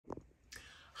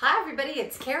Hi everybody,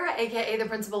 it's Kara, aka the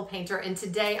Principal Painter, and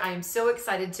today I am so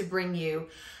excited to bring you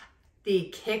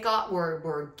the kickoff.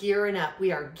 We're gearing up.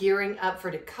 We are gearing up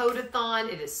for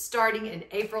Dakotathon. It is starting in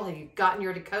April. Have you gotten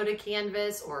your Dakota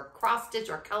canvas or cross stitch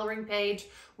or coloring page?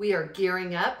 We are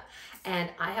gearing up,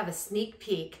 and I have a sneak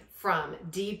peek from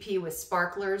DP with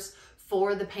Sparklers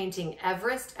for the painting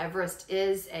Everest. Everest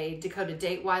is a Dakota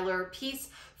Daetwiler piece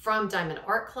from Diamond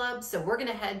Art Club. So we're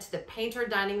gonna head to the painter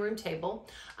dining room table.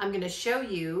 I'm gonna show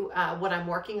you what I'm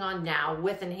working on now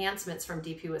with enhancements from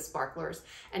DP with Sparklers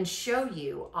and show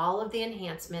you all of the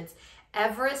enhancements.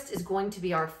 Everest is going to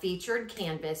be our featured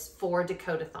canvas for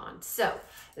Dakotathon. So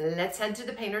let's head to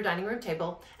the painter dining room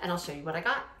table and I'll show you what I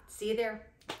got. See you there.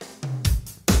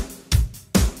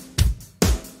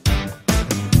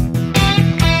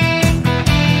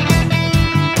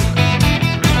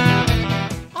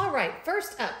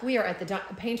 First up, we are at the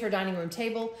painter dining room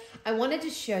table. I wanted to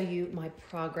show you my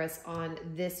progress on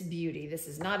this beauty. This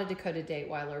is not a Dakota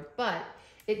Daetwiler, but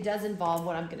it does involve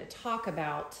what I'm going to talk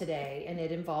about today, and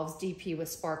it involves DP with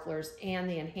Sparklers and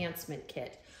the enhancement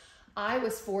kit. I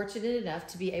was fortunate enough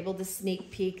to be able to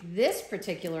sneak peek this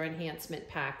particular enhancement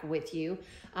pack with you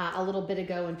a little bit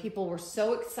ago, and people were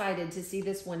so excited to see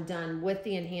this one done with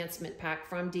the enhancement pack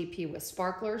from DP with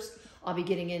Sparklers. I'll be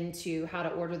getting into how to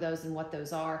order those and what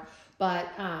those are. But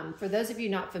for those of you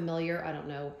not familiar, I don't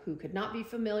know who could not be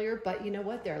familiar, but you know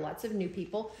what? There are lots of new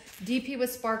people. DP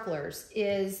with Sparklers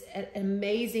is an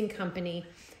amazing company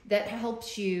that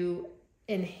helps you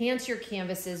enhance your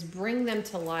canvases, bring them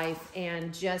to life,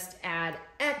 and just add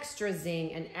extra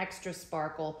zing and extra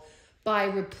sparkle by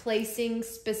replacing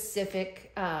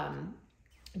specific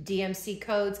DMC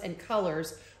codes and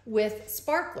colors with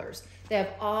sparklers. They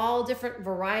have all different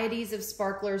varieties of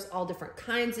sparklers, all different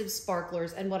kinds of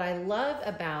sparklers. And what I love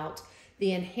about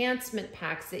the enhancement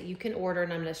packs that you can order,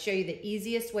 and I'm going to show you the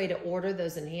easiest way to order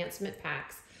those enhancement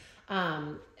packs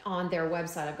on their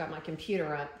website. I've got my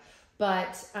computer up.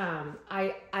 But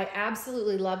I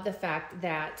absolutely love the fact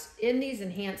that in these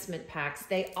enhancement packs,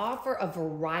 they offer a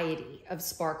variety of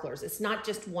sparklers. It's not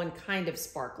just one kind of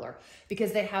sparkler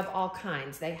because they have all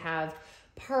kinds. They have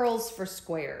pearls for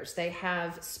squares, they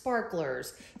have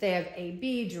sparklers, they have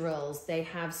AB drills, they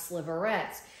have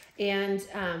sliverettes. And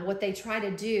what they try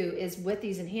to do is with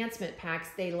these enhancement packs,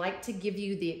 they like to give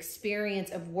you the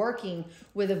experience of working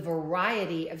with a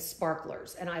variety of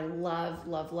sparklers. And I love,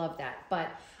 love, love that. But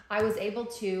I was able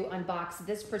to unbox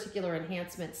this particular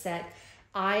enhancement set.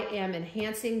 I am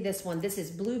enhancing this one. This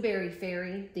is Blueberry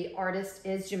Fairy. The artist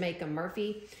is Jamaica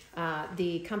Murphy.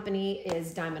 The company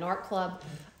is Diamond Art Club.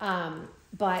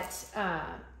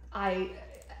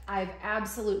 I've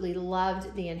absolutely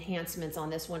loved the enhancements on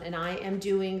this one, and I am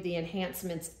doing the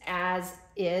enhancements as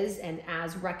is and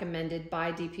as recommended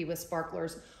by DP with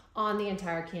Sparklers on the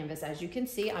entire canvas. As you can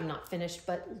see, I'm not finished,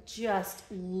 but just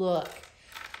look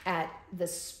at the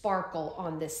sparkle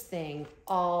on this thing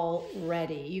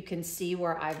already. You can see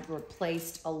where I've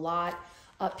replaced a lot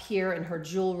up here in her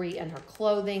jewelry and her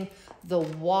clothing, the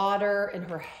water in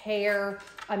her hair.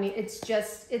 I mean,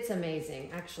 it's amazing.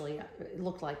 Actually, it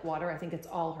looked like water. I think it's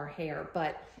all her hair,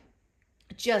 but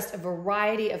just a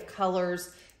variety of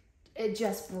colors. It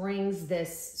just brings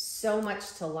this so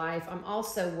much to life. I'm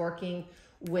also working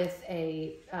with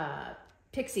a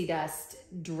pixie dust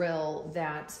drill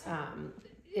that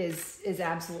is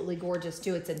absolutely gorgeous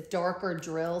too. It's a darker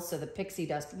drill, so the pixie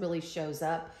dust really shows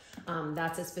up.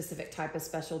 That's a specific type of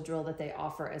special drill that they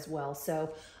offer as well.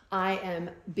 So I am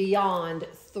beyond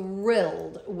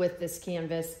thrilled with this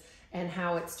canvas and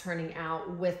how it's turning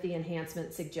out with the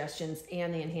enhancement suggestions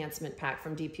and the enhancement pack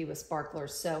from DP with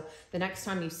Sparklers. So the next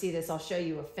time you see this, I'll show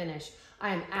you a finish.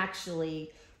 I am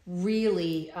actually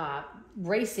really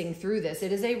racing through this.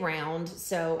 It is a round,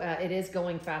 so it is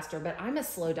going faster, but I'm a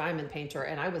slow diamond painter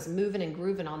and I was moving and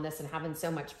grooving on this and having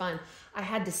so much fun. I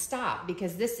had to stop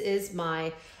because this is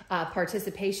my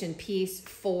participation piece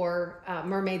for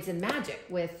Mermaids and Magic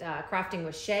with Crafting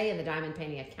with Shay and the Diamond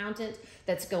Painting Accountant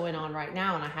that's going on right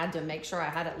now, and I had to make sure I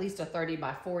had at least a 30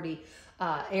 by 40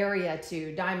 area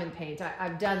to diamond paint.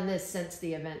 I've done this since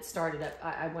the event started.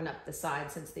 I went up the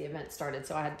side since the event started,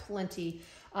 so I had plenty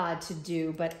to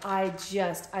do, but I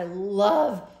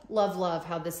love, love, love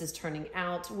how this is turning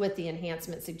out with the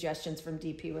enhancement suggestions from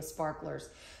DP with Sparklers.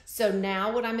 So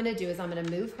now what I'm going to do is I'm going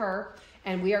to move her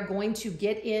and we are going to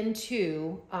get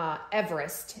into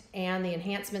Everest and the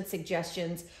enhancement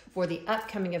suggestions for the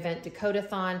upcoming event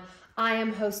Dakotathon. I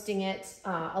am hosting it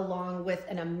along with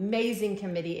an amazing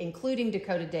committee, including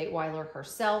Dakota Daetwiler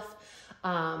herself.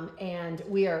 And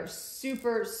we are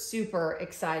super, super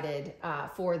excited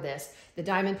for this. The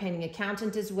diamond painting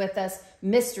accountant is with us.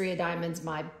 Mystery of Diamonds,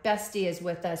 my bestie, is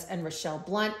with us. And Rochelle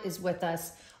Blunt is with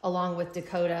us, along with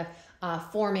Dakota,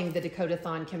 forming the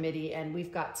Dakotathon committee. And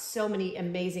we've got so many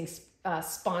amazing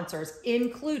sponsors,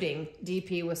 including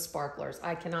DP with Sparklers.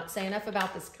 I cannot say enough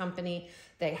about this company.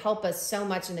 They help us so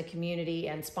much in the community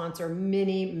and sponsor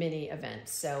many, many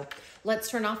events. So let's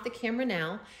turn off the camera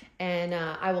now, and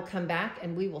I will come back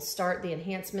and we will start the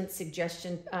enhancement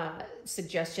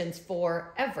suggestions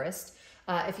for Everest.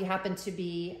 If you happen to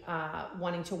be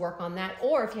wanting to work on that,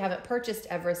 or if you haven't purchased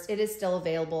Everest, it is still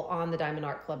available on the Diamond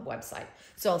Art Club website.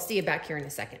 So I'll see you back here in a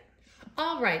second.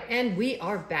 All right, and we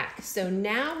are back. So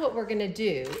now what we're gonna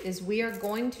do is we are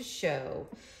going to show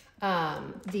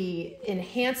the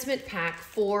enhancement pack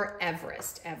for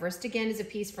Everest. Everest, again, is a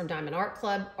piece from Diamond Art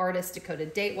Club, artist Dakota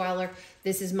Daetwiler.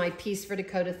 This is my piece for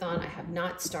Dakotathon. I have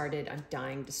not started. I'm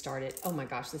dying to start it. Oh my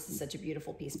gosh, this is such a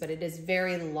beautiful piece, but it is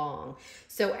very long.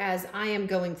 So as I am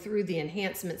going through the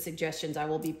enhancement suggestions, I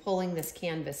will be pulling this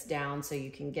canvas down so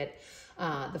you can get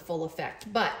the full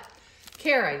effect. But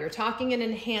Kara, you're talking an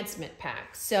enhancement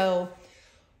pack. So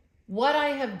what I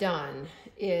have done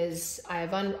is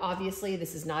obviously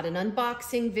this is not an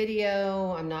unboxing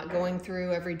video. I'm not going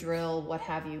through every drill, what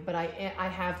have you, but I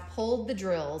have pulled the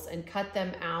drills and cut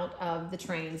them out of the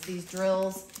trains. These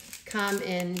drills come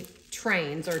in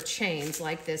trains or chains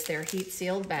like this. They're heat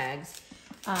sealed bags.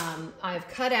 I've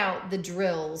cut out the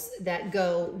drills that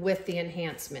go with the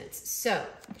enhancements. So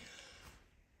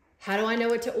how do I know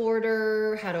what to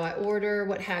order? How do I order?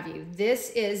 What have you?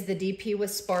 This is the DP with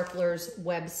Sparklers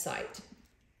website.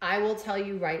 I will tell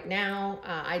you right now,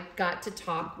 I got to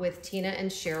talk with Tina and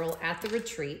Cheryl at the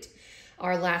retreat,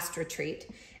 our last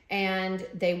retreat, and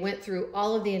they went through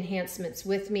all of the enhancements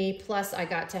with me. Plus I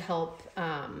got to help,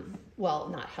 well,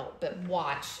 not help, but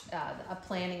watch a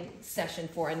planning session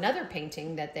for another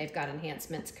painting that they've got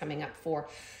enhancements coming up for.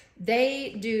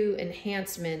 They do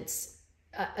enhancements.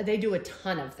 They do a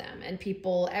ton of them, and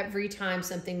people, every time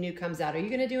something new comes out, are you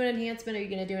going to do an enhancement? Are you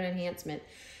going to do an enhancement?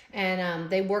 And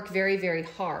they work very, very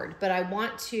hard. But I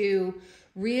want to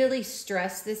really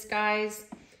stress this, guys.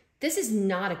 This is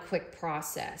not a quick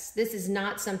process. This is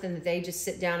not something that they just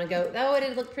sit down and go, oh, it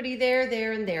did look pretty there,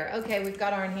 there, and there. Okay, we've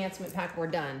got our enhancement pack, we're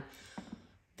done.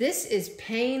 This is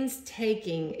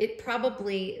painstaking. It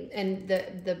probably, and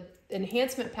the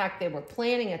enhancement pack they were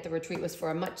planning at the retreat was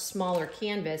for a much smaller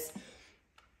canvas.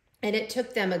 And it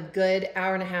took them a good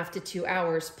hour and a half to 2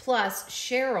 hours. Plus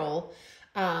Cheryl,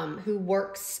 who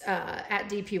works at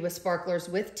DP with Sparklers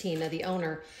with Tina, the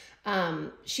owner,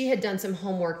 she had done some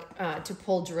homework to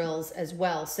pull drills as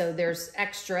well. So there's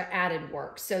extra added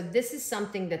work. So this is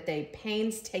something that they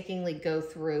painstakingly go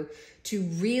through to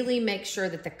really make sure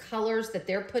that the colors that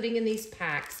they're putting in these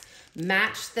packs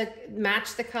match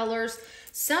the colors.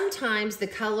 Sometimes the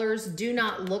colors do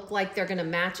not look like they're going to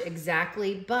match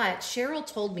exactly, but Cheryl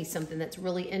told me something that's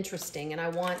really interesting, and I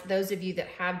want those of you that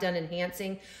have done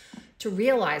enhancing to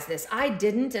realize this. I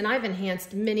didn't, and I've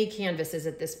enhanced many canvases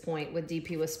at this point with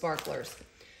DP with Sparklers.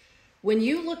 When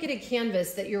you look at a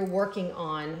canvas that you're working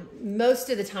on, most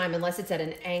of the time, unless it's at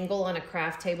an angle on a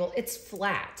craft table, it's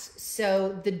flat.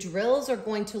 So the drills are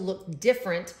going to look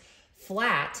different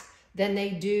flat than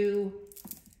they do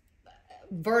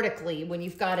vertically when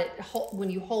you've got it, when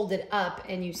you hold it up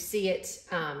and you see it,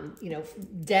 you know,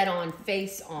 dead on,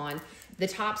 face on. The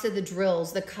tops of the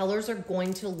drills, the colors are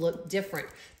going to look different.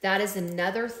 That is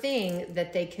another thing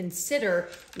that they consider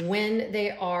when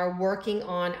they are working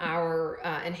on our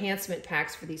enhancement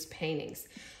packs for these paintings.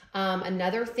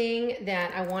 Another thing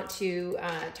that I want to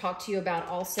talk to you about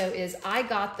also is I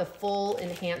got the full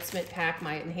enhancement pack.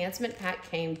 My enhancement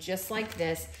pack came just like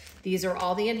this. These are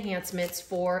all the enhancements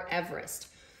for Everest.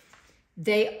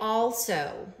 They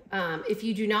also, if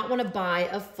you do not want to buy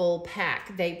a full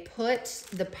pack, they put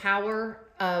the power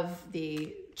of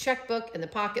the checkbook and the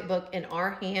pocketbook in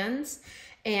our hands,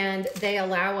 and they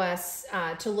allow us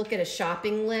to look at a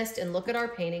shopping list and look at our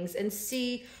paintings and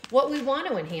see what we want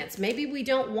to enhance. Maybe we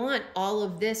don't want all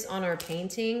of this on our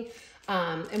painting,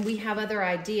 and we have other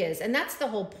ideas. And that's the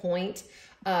whole point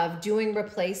of doing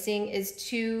replacing, is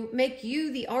to make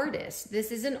you the artist.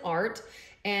 This is an art,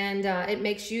 and it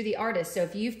makes you the artist. So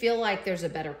if you feel like there's a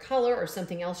better color or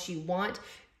something else you want,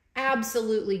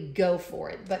 absolutely go for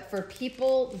it. But for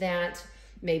people that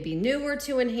may be newer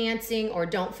to enhancing or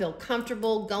don't feel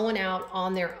comfortable going out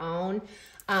on their own,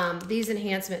 these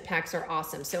enhancement packs are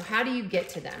awesome. So how do you get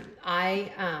to them?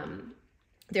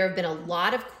 There have been a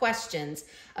lot of questions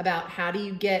about how do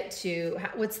you get to,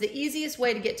 what's the easiest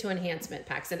way to get to enhancement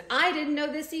packs? And I didn't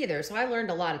know this either, so I learned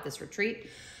a lot at this retreat.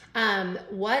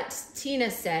 What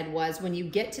Tina said was when you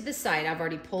get to the site, I've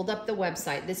already pulled up the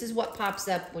website. This is what pops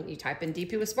up when you type in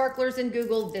DP with Sparklers in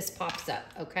Google. This pops up,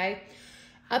 okay?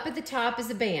 Up at the top is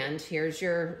a band. Here's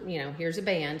your, here's a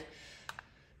band.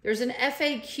 There's an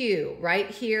FAQ right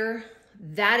here.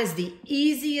 That is the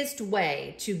easiest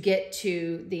way to get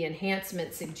to the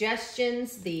enhancement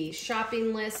suggestions, the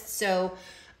shopping list. So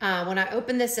when I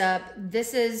open this up,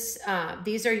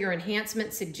 these are your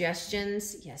enhancement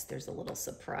suggestions. Yes, there's a little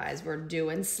surprise. We're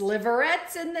doing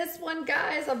sliverettes in this one,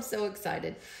 guys. I'm so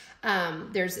excited.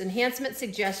 There's enhancement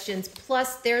suggestions,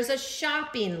 plus there's a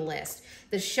shopping list.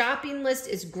 The shopping list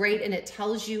is great and it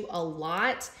tells you a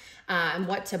lot and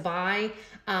what to buy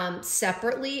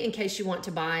separately in case you want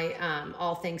to buy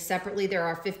all things separately. There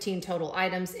are 15 total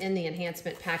items in the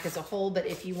enhancement pack as a whole, but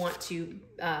if you want to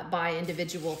buy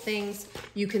individual things,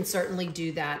 you can certainly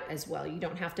do that as well. You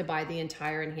don't have to buy the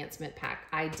entire enhancement pack.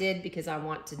 I did because I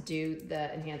want to do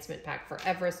the enhancement pack for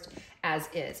Everest as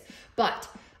is. But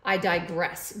I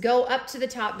digress. Go up to the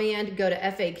top band, go to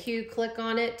FAQ, click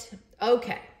on it.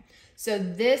 Okay. So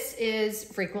this is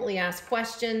frequently asked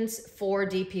questions for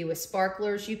DP with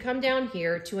Sparklers. You come down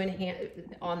here to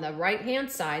on the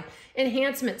right-hand side,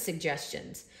 enhancement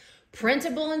suggestions.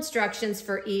 Printable instructions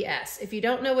for ES. If you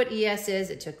don't know what ES is,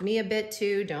 it took me a bit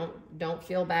too. Don't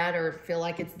feel bad or feel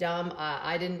like it's dumb.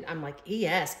 I'm like,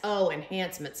 ES, oh,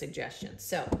 enhancement suggestions.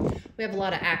 So we have a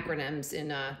lot of acronyms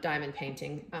in diamond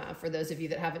painting. For those of you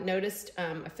that haven't noticed,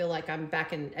 I feel like I'm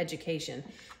back in education.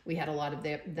 We had a lot of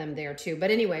them there too. But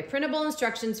anyway, printable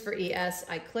instructions for ES.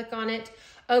 I click on it.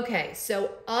 Okay, so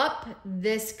up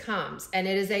this comes, and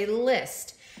it is a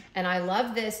list. And I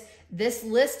love this. This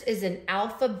list is in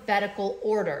alphabetical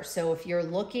order. So if you're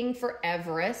looking for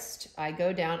Everest, I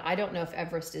go down. I don't know if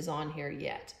Everest is on here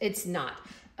yet. It's not.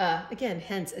 Again,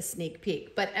 hence a sneak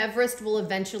peek. But Everest will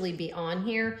eventually be on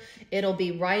here. It'll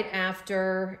be right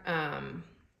after...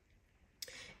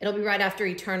 It'll be right after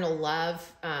Eternal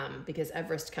Love because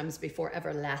Everest comes before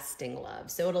Everlasting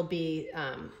Love. So it'll be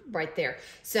right there.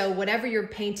 So whatever you're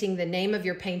painting, the name of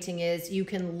your painting is, you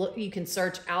can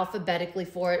search alphabetically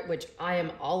for it, which I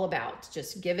am all about.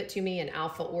 Just give it to me in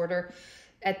alpha order.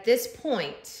 At this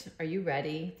point, are you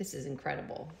ready? This is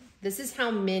incredible. This is how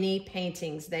many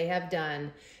paintings they have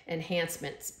done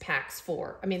enhancements packs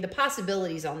for. I mean, the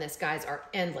possibilities on this, guys, are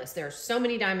endless. There are so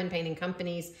many diamond painting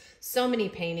companies, so many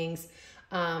paintings.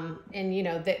 And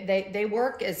they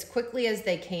work as quickly as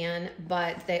they can,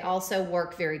 but they also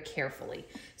work very carefully.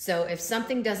 So if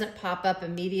something doesn't pop up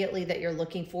immediately that you're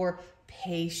looking for,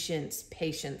 patience,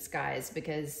 guys,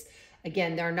 because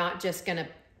again, they're not just going to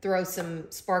throw some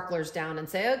sparklers down and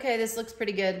say, okay, this looks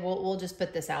pretty good. We'll just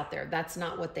put this out there. That's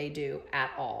not what they do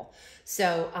at all.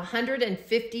 So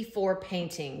 154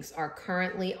 paintings are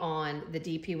currently on the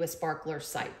DP with Sparklers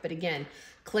site. But again,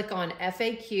 click on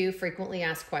FAQ, frequently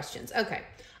asked questions. Okay,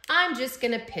 I'm just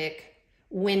gonna pick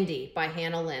Windy by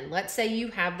Hannah Lynn. Let's say you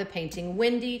have the painting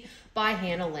Windy by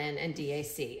Hannah Lynn and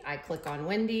DAC. I click on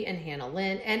Windy and Hannah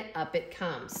Lynn and up it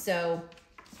comes. So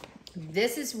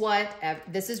this is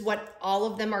what all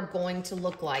of them are going to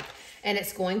look like. And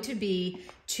it's going to be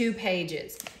 2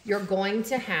 pages. You're going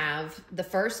to have, the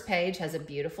first page has a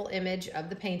beautiful image of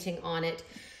the painting on it.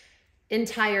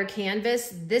 Entire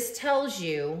canvas. This tells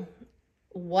you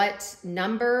what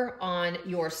number on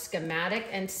your schematic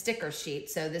and sticker sheet.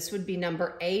 So this would be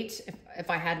number 8. If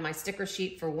I had my sticker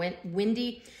sheet for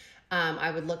Windy,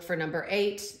 I would look for number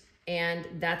 8. And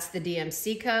that's the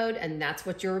DMC code, and that's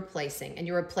what you're replacing. And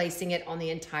you're replacing it on the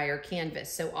entire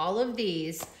canvas. So all of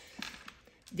these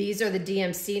are the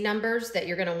DMC numbers that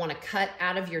you're gonna wanna cut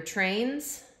out of your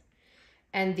trains.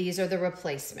 And these are the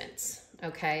replacements,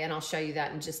 okay? And I'll show you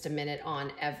that in just a minute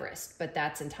on Everest, but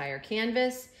that's entire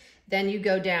canvas. Then you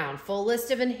go down, full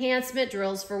list of enhancement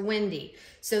drills for Windy.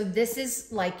 So this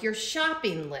is like your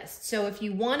shopping list. So if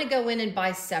you want to go in and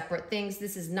buy separate things,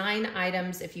 this is 9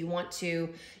 items. If you want to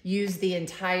use the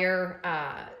entire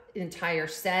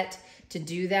set to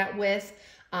do that with,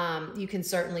 you can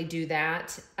certainly do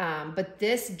that. But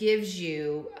this gives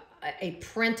you a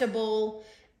printable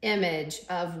image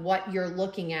of what you're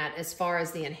looking at as far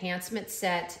as the enhancement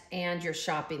set and your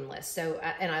shopping list. So,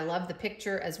 and I love the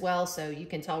picture as well, so you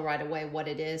can tell right away what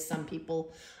it is. Some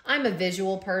people, I'm a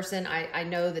visual person. I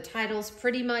know the titles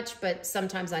pretty much, but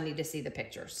sometimes I need to see the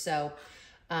pictures. So,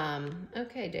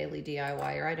 okay, Daily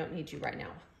DIYer, I don't need you right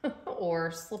now. Or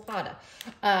Slapada.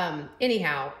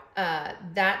 Anyhow,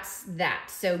 that's that.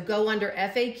 So go under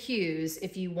FAQs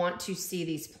if you want to see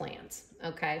these plans,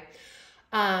 okay?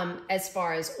 As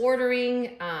far as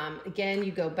ordering, again,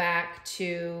 you go back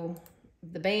to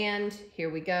the band. Here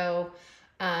we go.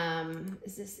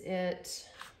 Is this it?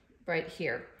 Right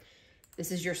here.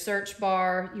 This is your search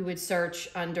bar. You would search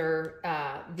under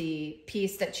the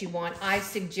piece that you want. I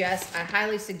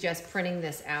highly suggest printing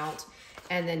this out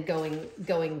and then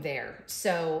going there.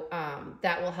 So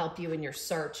that will help you in your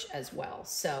search as well.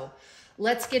 So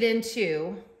let's get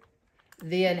into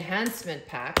the enhancement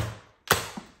pack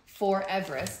for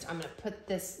Everest. I'm gonna put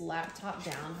this laptop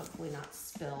down, hopefully not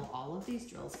spill all of these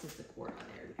drills because the cord, oh,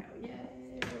 there we go,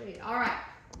 yay. All right,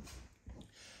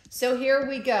 so here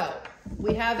we go.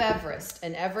 We have Everest,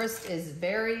 and Everest is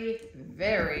very,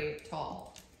 very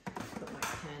tall. Put my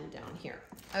pen down here.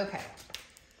 Okay,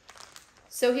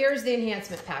 so here's the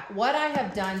enhancement pack. What I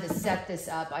have done to set this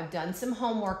up, I've done some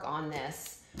homework on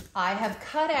this. I have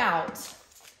cut out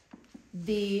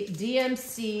the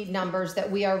DMC numbers that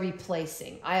we are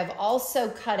replacing. I have also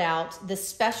cut out the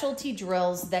specialty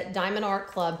drills that Diamond Art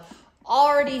Club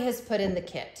already has put in the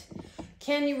kit.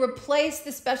 Can you replace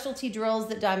the specialty drills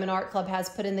that Diamond Art Club has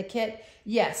put in the kit?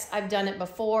 Yes, I've done it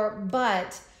before,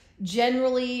 but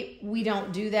generally we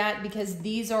don't do that because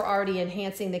these are already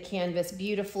enhancing the canvas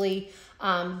beautifully.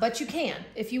 But you can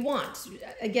if you want.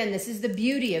 Again, this is the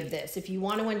beauty of this. If you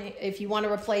want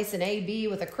to replace an AB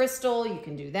with a crystal, you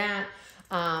can do that.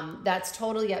 That's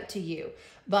totally up to you.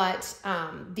 But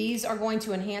these are going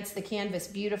to enhance the canvas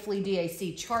beautifully.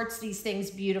 DAC charts these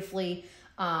things beautifully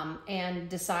and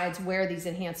decides where these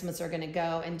enhancements are going to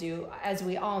go and do, as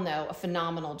we all know, a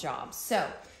phenomenal job. So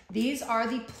these are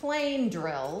the plain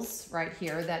drills right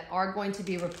here that are going to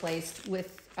be replaced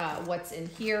with what's in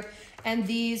here. And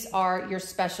these are your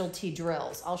specialty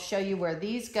drills. I'll show you where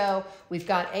these go. We've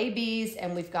got ABs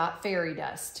and we've got fairy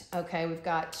dust. Okay, we've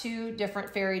got 2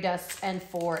 different fairy dusts and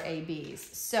 4 ABs.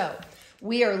 So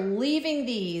we are leaving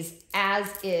these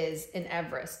as is in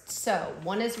Everest. So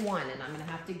 1 is 1, and I'm gonna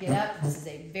have to get up. This is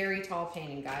a very tall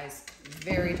painting, guys,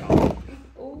 very tall.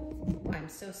 Oh, I'm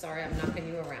so sorry, I'm knocking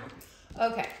you around.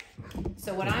 Okay,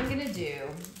 so what I'm gonna do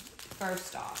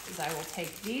first off is I will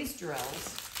take these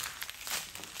drills,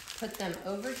 put them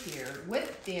over here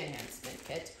with the enhancement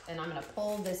kit, and I'm gonna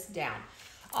pull this down.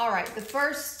 All right, the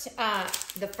first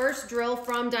drill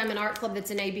from Diamond Art Club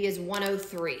that's an AB is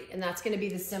 103, and that's gonna be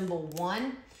the symbol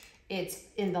 1. It's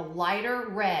in the lighter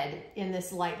red in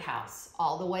this lighthouse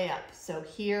all the way up. So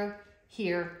here,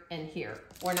 here, and here.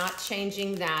 We're not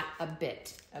changing that a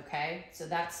bit, okay? So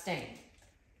that's staying.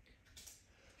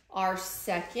 Our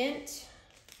second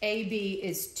AB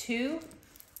is 2.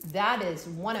 That is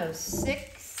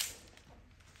 106.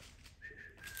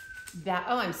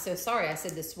 Oh, I'm so sorry. I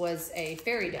said this was a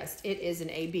fairy dust. It is an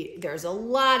AB. There's a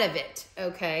lot of it,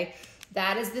 okay?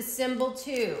 That is the symbol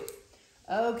 2.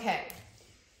 Okay.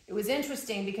 It was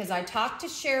interesting because I talked to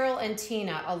Cheryl and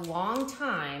Tina a long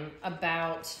time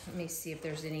about, let me see if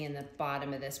there's any in the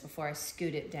bottom of this before I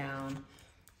scoot it down.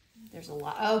 There's a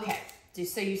lot. Okay.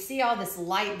 So you see all this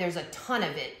light. There's a ton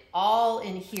of it all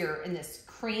in here in this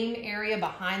cream area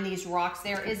behind these rocks.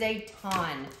 There is a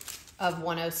ton of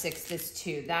 106 this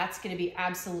 2. That's going to be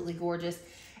absolutely gorgeous.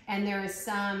 And there is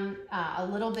some, a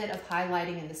little bit of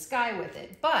highlighting in the sky with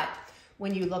it. But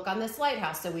when you look on this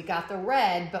lighthouse, so we got the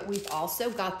red, but we've also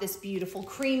got this beautiful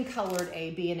cream colored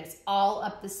AB, and it's all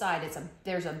up the side.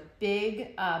 There's a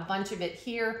big bunch of it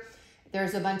here.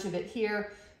 There's a bunch of it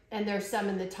here. And there's some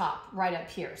in the top right up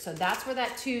here. So that's where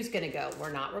that 2 is going to go.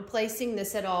 We're not replacing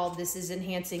this at all. This is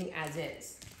enhancing as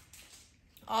is.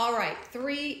 All right,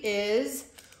 3 is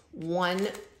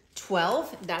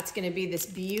 112. That's going to be this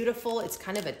beautiful, it's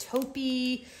kind of a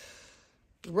taupey,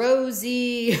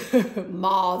 rosy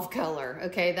mauve color.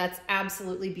 Okay, that's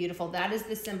absolutely beautiful. That is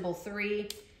the symbol 3.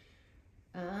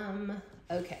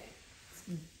 Okay,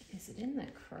 is it in the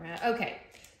crab? Okay,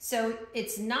 so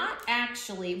it's not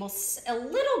actually, well, a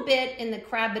little bit in the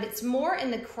crab, but it's more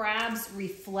in the crab's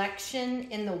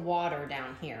reflection in the water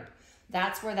down here.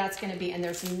 That's where that's going to be, and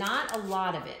there's not a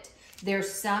lot of it.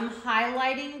 There's some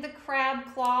highlighting the crab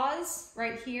claws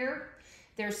right here.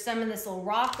 There's some in this little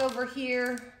rock over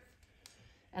here,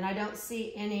 and I don't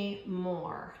see any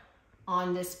more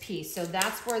on this piece. So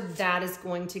that's where that is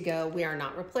going to go. We are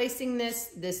not replacing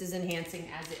this. This is enhancing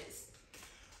as is.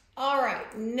 All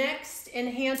right, next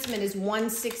enhancement is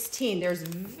 116. There's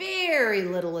very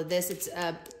little of this. It's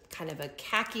a kind of a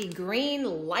khaki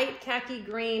green, light khaki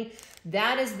green.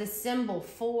 That is the symbol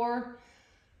 4.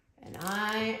 And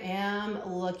I am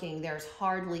looking. There's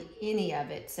hardly any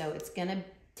of it, so it's going to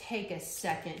take a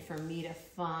second for me to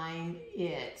find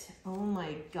it. Oh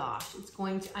my gosh,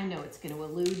 I know it's going to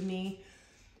elude me.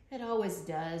 It always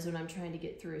does when I'm trying to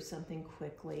get through something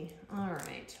quickly. All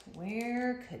right,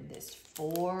 where could this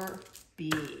 4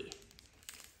 be?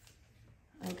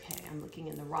 Okay, I'm looking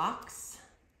in the rocks.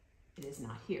 It is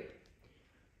not here.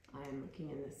 I am looking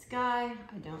in the sky.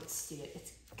 I don't see it.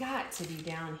 It's got to be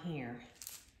down here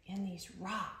in these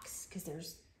rocks because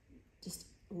there's just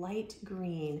light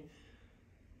green.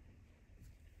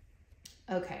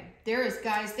 Okay, there is,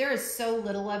 guys, there is so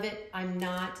little of it. I'm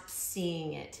not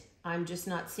seeing it. I'm just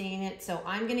not seeing it. So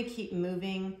I'm gonna keep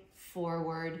moving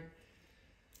forward.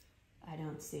 I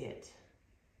don't see it.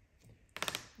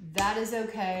 That is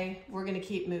okay. We're gonna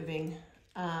keep moving.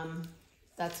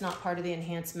 That's not part of the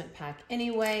enhancement pack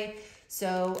anyway.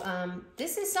 So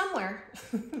this is somewhere.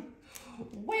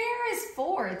 Where is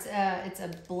 4? It's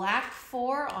a black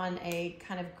 4 on a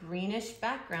kind of greenish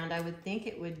background. I would think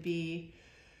it would be,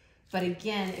 but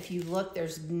again, if you look,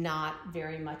 there's not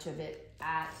very much of it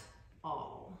at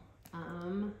all.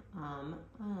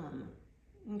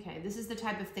 Okay, this is the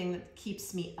type of thing that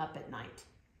keeps me up at night.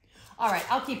 All right,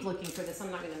 I'll keep looking for this.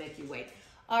 I'm not gonna make you wait.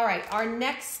 All right, our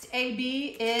next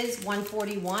AB is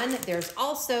 141. There's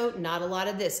also not a lot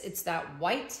of this. It's that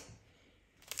white.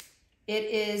 It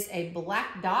is a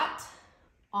black dot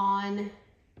on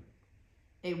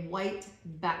a white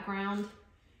background.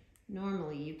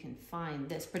 Normally you can find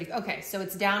this pretty, okay, so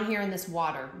it's down here in this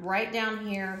water, right down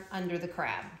here under the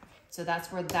crab. So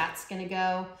that's where that's gonna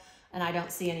go, and I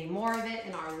don't see any more of it.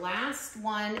 And our last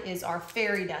one is our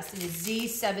fairy dust. It is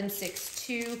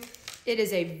Z762. It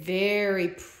is a very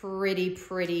pretty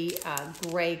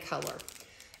gray color.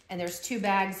 And there's 2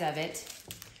 bags of it.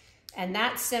 And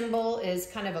that symbol is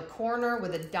kind of a corner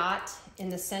with a dot in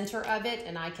the center of it.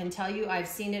 And I can tell you, I've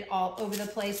seen it all over the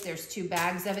place. There's 2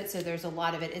 bags of it, so there's a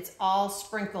lot of it. It's all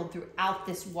sprinkled throughout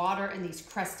this water and these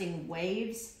cresting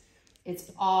waves.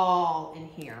 It's all in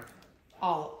here,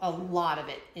 a lot of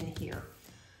it in here.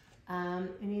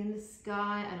 Any in the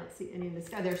sky? I don't see any in the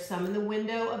sky. There's some in the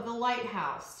window of the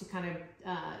lighthouse to kind of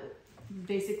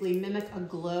basically mimic a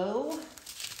glow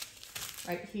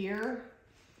right here.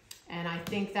 And I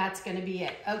think that's gonna be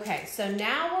it. Okay, so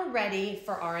now we're ready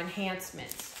for our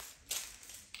enhancements.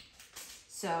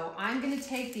 So I'm gonna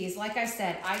take these, like I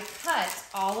said, I cut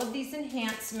all of these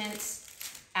enhancements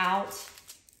out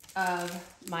of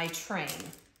my train.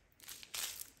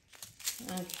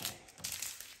 Okay,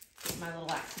 get my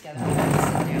little act together. Sit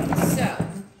down. So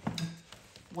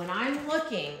when I'm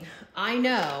looking, I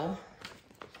know,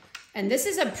 and this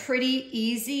is a pretty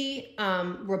easy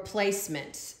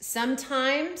replacement.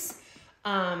 Sometimes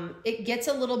it gets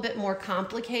a little bit more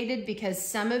complicated because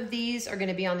some of these are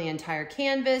gonna be on the entire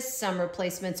canvas. Some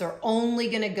replacements are only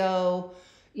gonna go,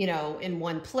 you know, in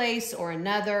one place or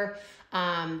another.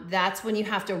 That's when you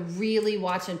have to really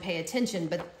watch and pay attention.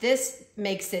 But this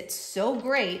makes it so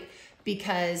great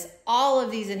because all of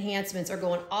these enhancements are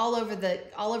going all over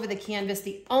the canvas.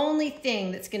 The only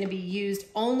thing that's going to be used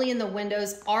only in the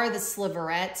windows are the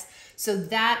sliverettes. So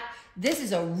this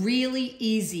is a really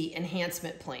easy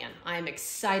enhancement plan. I'm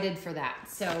excited for that.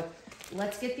 So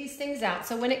let's get these things out.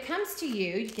 So when it comes to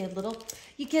you get a little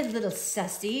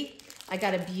sussy. I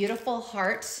got a beautiful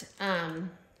heart,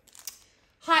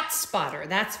 hot spotter.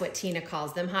 That's what Tina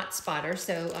calls them, hot spotter.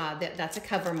 So that's a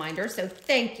cover minder. So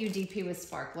thank you, DP with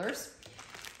Sparklers.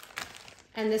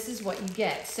 And this is what you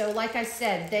get. So like I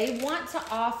said, they want to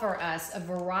offer us a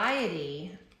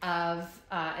variety of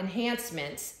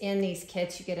enhancements in these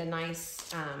kits. You get a nice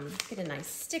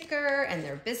sticker and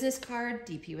their business card,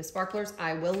 DP with Sparklers.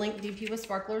 I will link DP with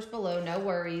Sparklers below, no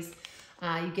worries.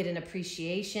 You get an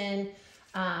appreciation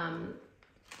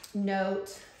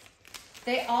note.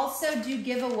 They also do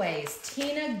giveaways.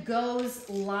 Tina goes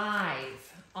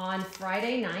live on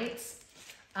Friday nights.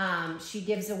 She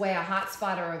gives away a hot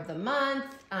spotter of the month.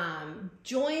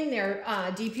 Join their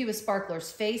DP with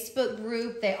Sparklers Facebook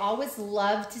group. They always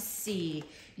love to see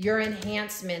your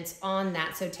enhancements on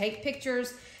that. So take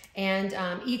pictures, and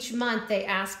each month they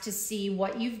ask to see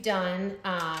what you've done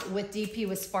with DP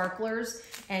with Sparklers,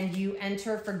 and you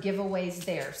enter for giveaways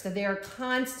there. So they are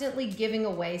constantly giving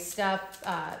away stuff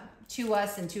to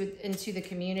us and into the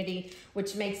community,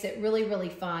 which makes it really, really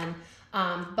fun.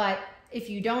 But if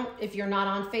you're not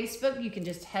on Facebook, you can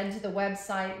just head to the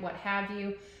website, what have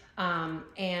you.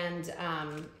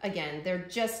 Again, they're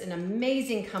just an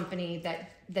amazing company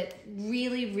that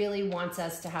really, really wants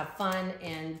us to have fun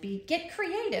and get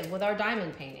creative with our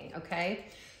diamond painting, okay?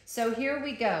 So here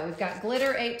we go. We've got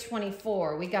Glitter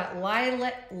 824. We got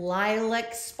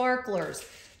Lilac Sparklers.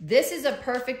 This is a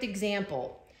perfect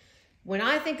example. When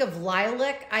I think of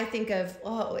lilac, I think of,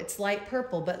 oh, it's light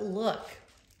purple, but look,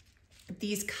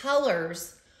 these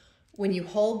colors, when you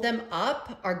hold them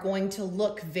up, are going to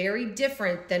look very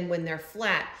different than when they're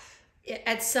flat.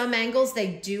 At some angles, they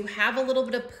do have a little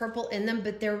bit of purple in them,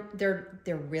 but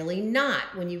they're really not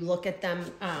when you look at them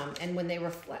and when they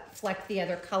reflect the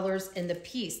other colors in the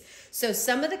piece. So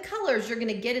some of the colors you're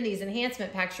gonna get in these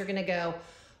enhancement packs, you're gonna go,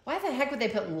 why the heck would they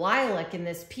put lilac in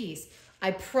this piece?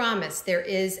 I promise there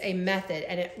is a method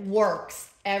and it works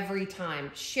every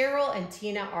time. Cheryl and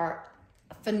Tina are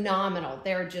phenomenal.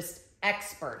 They're just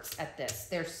experts at this.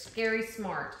 They're scary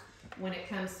smart when it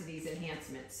comes to these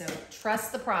enhancements. So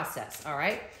trust the process, all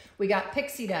right? We got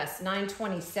Pixie Dust,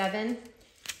 927.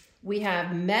 We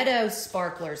have Meadow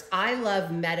Sparklers. I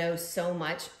love Meadow so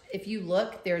much. If you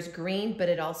look, there's green, but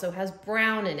it also has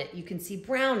brown in it. You can see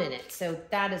brown in it, so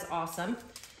that is awesome.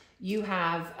 You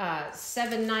have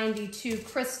 792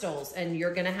 crystals, and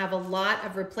you're gonna have a lot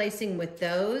of replacing with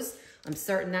those. I'm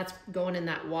certain that's going in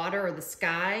that water or the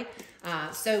sky.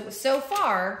 So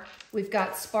far, we've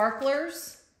got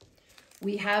sparklers.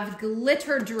 We have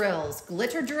glitter drills.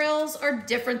 Glitter drills are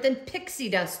different than pixie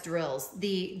dust drills.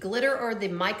 The glitter or the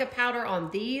mica powder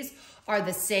on these are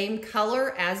the same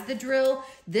color as the drill.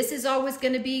 This is always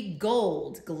gonna be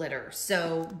gold glitter.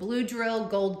 So blue drill,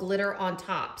 gold glitter on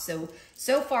top. So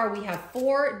far we have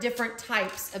 4 different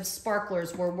types of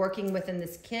sparklers we're working with in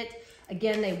this kit.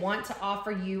 Again, they want to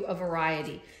offer you a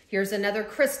variety. Here's another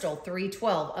crystal,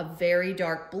 312, a very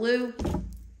dark blue.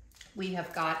 We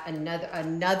have got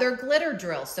another glitter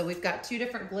drill. So we've got 2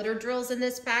 different glitter drills in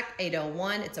this pack.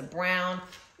 801, it's a brown.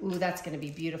 Ooh, that's gonna be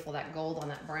beautiful, that gold on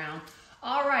that brown.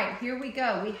 All right, here we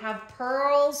go. We have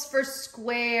pearls for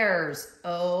squares.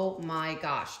 Oh my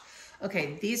gosh.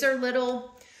 Okay, these are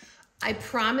little, I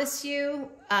promise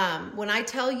you, when I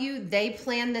tell you they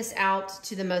planned this out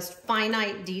to the most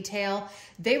finite detail,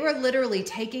 they were literally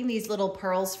taking these little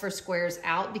pearls for squares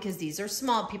out because these are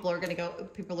small. People are gonna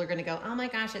go, oh my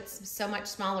gosh, it's so much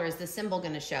smaller. Is the symbol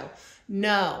gonna show?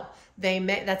 No,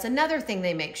 that's another thing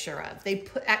they make sure of. They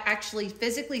actually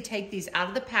physically take these out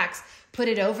of the packs, put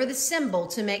it over the symbol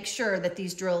to make sure that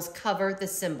these drills cover the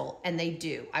symbol, and they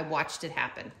do. I watched it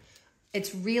happen.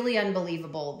 It's really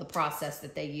unbelievable, the process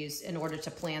that they use in order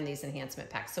to plan these enhancement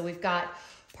packs. So we've got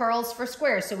pearls for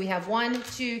squares. So we have 1,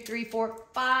 2, 3, 4,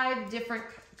 5 different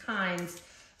kinds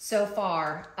so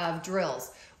far of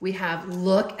drills. We have,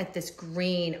 look at this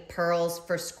green, pearls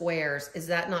for squares. Is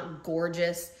that not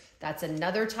gorgeous? That's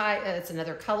another type, it's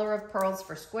another color of pearls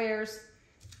for squares.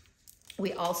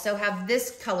 We also have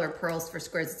this color, pearls for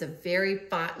squares. It's a very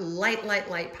fine,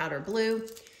 light powder blue.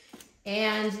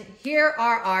 And here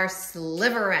are our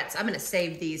sliverettes. I'm gonna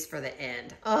save these for the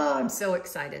end. Oh, I'm so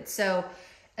excited. So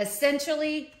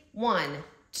essentially 1,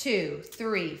 2,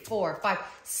 3, 4, 5,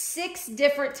 6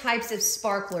 different types of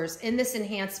sparklers in this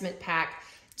enhancement pack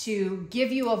to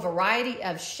give you a variety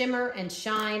of shimmer and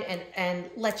shine and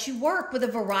let you work with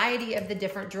a variety of the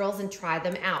different drills and try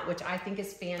them out, which I think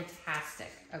is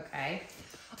fantastic, okay?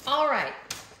 All right.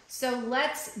 So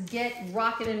let's get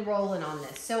rocking and rolling on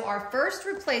this. So our first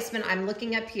replacement, I'm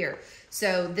looking up here.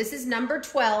 So this is number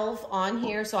 12 on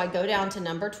here. So I go down to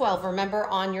number 12. Remember,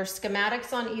 on your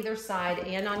schematics on either side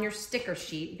and on your sticker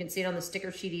sheet, you can see it on the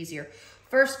sticker sheet easier.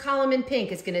 First column in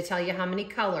pink is gonna tell you how many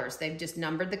colors. They've just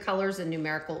numbered the colors in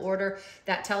numerical order.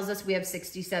 That tells us we have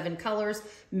 67 colors.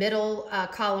 Middle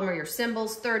column are your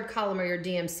symbols. Third column are your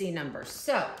DMC numbers.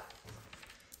 So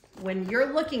when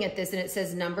you're looking at this and it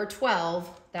says number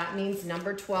 12, that means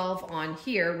number 12 on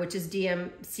here, which is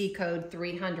DMC code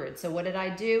 300. So what did I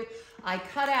do? I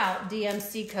cut out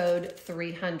DMC code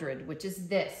 300, which is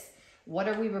this. What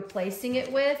are we replacing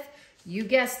it with? You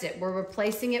guessed it, we're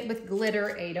replacing it with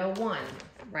glitter 801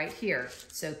 right here.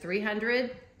 So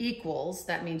 300 equals,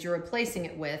 that means you're replacing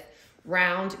it with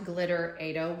round glitter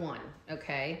 801,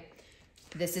 okay?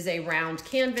 This is a round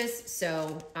canvas,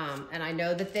 so, and I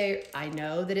know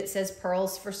that it says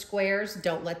pearls for squares.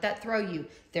 Don't let that throw you.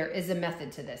 There is a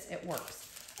method to this, it works.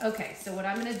 Okay, so what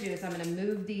I'm gonna do is I'm gonna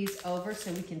move these over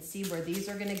so we can see where these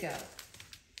are gonna go.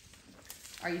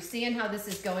 Are you seeing how this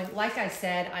is going? Like I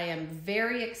said, I am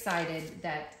very excited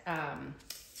that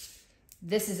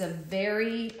this is a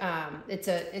very, it's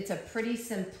a pretty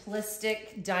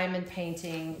simplistic diamond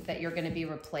painting that you're gonna be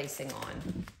replacing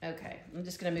on. Okay, I'm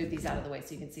just gonna move these out of the way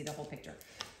so you can see the whole picture.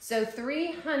 So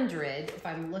 300, if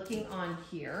I'm looking on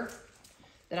here,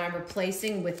 that I'm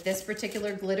replacing with this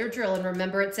particular glitter drill, and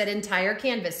remember it said entire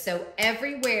canvas, so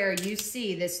everywhere you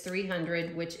see this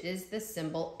 300, which is the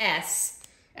symbol S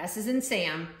is in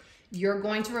Sam, you're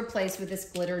going to replace with this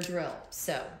glitter drill.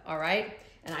 So, all right?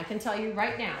 And I can tell you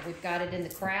right now, we've got it in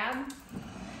the crab,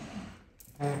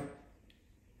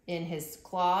 in his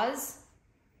claws,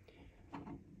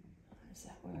 is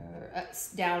that where,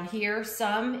 down here,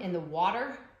 some in the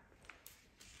water.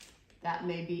 That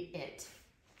may be it.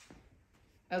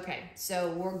 Okay,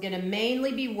 so we're gonna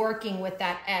mainly be working with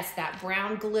that S, that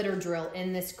brown glitter drill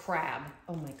in this crab.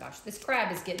 Oh my gosh, this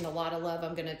crab is getting a lot of love.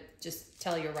 I'm gonna just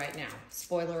tell you right now,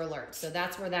 spoiler alert. So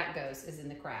that's where that goes, is in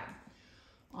the crab.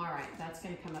 All right, that's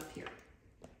gonna come up here.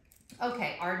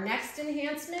 Okay, our next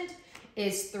enhancement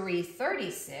is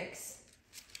 336,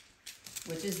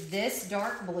 which is this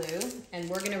dark blue, and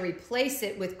we're gonna replace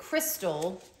it with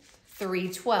crystal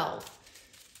 312.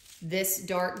 This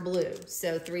dark blue.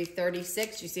 So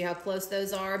 336, you see how close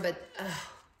those are, but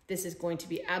this is going to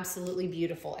be absolutely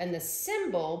beautiful. And the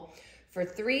symbol for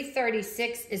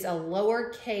 336 is a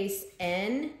lowercase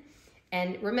n.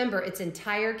 And remember, it's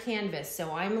entire canvas.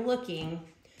 So I'm looking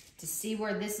to see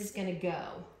where this is gonna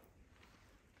go.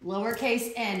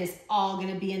 Lowercase n is all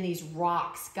gonna be in these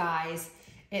rocks, guys.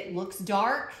 It looks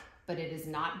dark, but it is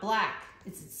not black.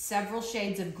 It's several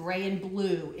shades of gray and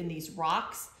blue in these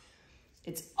rocks.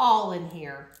 It's all in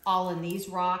here, all in these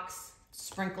rocks,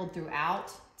 sprinkled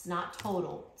throughout. It's not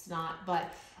total, it's not,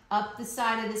 but up the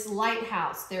side of this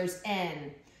lighthouse, there's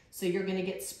N. So you're gonna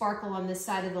get sparkle on this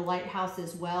side of the lighthouse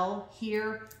as well,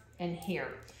 here and here.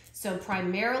 So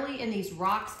primarily in these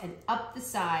rocks and up the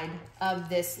side of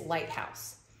this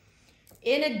lighthouse.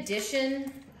 In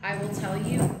addition, I will tell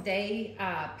you, they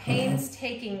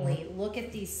painstakingly look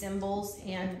at these symbols,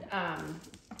 and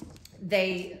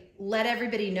they let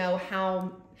everybody know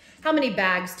how many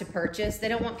bags to purchase. They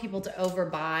don't want people to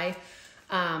overbuy,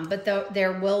 but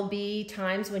there will be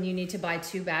times when you need to buy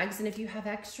 2 bags, and if you have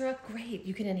extra, great,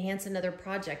 you can enhance another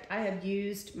project. I have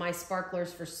used my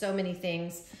sparklers for so many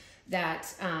things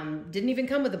that didn't even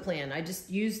come with a plan. I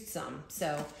just used some.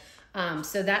 So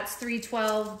that's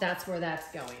 312, that's where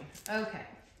that's going. Okay.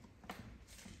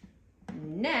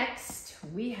 Next,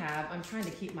 we have, I'm trying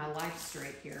to keep my life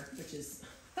straight here, which is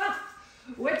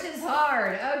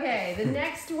hard. Okay, the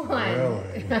next one.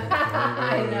 Really?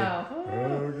 I know.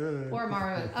 Okay. Poor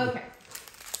Marvin. Okay.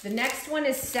 The next one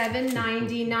is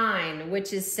 $7.99,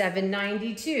 which is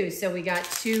 $7.92. So we got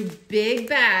 2 big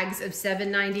bags of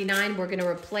 $7.99. We're going to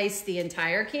replace the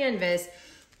entire canvas.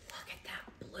 Look at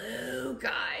that blue,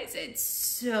 guys. It's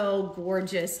so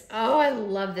gorgeous. Oh, I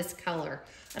love this color.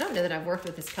 I don't know that I've worked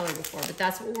with this color before, but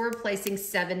that's what we're replacing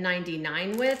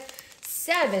 $7.99 with.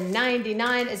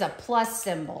 $7.99 is a plus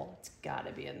symbol. It's got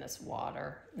to be in this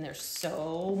water, and there's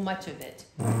so much of it.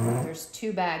 There's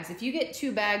 2 bags. If you get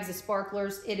 2 bags of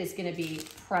sparklers, it is going to be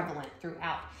prevalent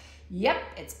throughout. Yep,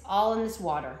 it's all in this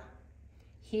water.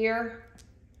 Here.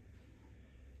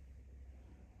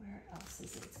 Where else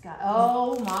is it? It's got,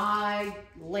 oh my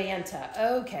Lanta.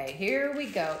 Okay, here we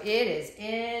go. It is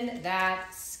in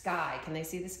that sky. Can they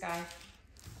see the sky?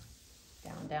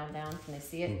 Down, down, down. Can they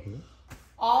see it? Mm-hmm.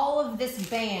 All of this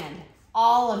band,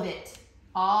 all of it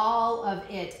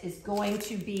is going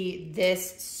to be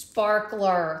this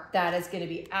sparkler that is going to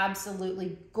be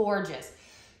absolutely gorgeous.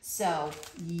 So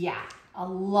yeah, a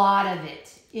lot of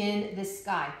it in the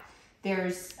sky.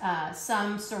 There's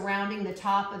some surrounding the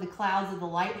top of the clouds of the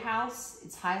lighthouse.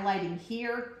 It's highlighting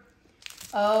here.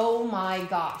 Oh my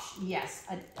gosh, yes,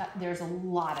 there's a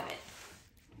lot of it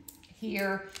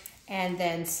here, and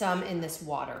then some in this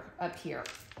water up here.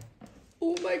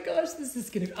 Oh my gosh, this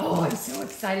is gonna, oh, I'm so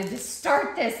excited to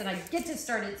start this, and I get to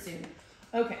start it soon.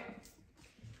 Okay,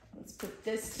 let's put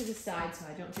this to the side so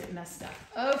I don't get messed up.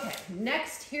 Okay,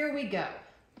 next, here we go.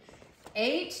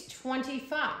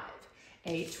 $8.25.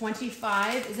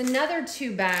 $8.25 is another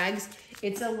 2 bags.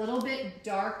 It's a little bit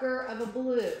darker of a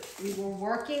blue. We were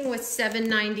working with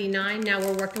 $7.99, now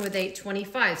we're working with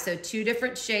 $8.25. So 2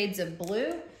 different shades of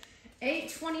blue.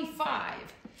 $8.25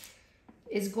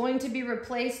 is going to be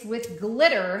replaced with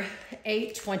glitter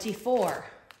 $8.24.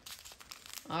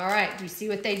 All right, do you see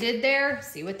what they did there?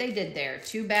 See what they did there.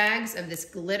 2 bags of this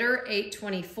glitter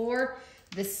 $8.24.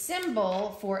 The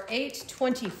symbol for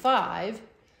 $8.25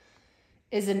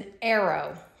 is an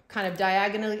arrow, kind of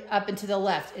diagonally up and to the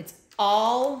left. It's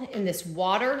all in this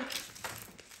water,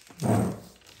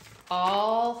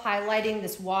 all highlighting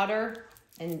this water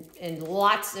and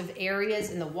lots of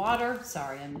areas in the water.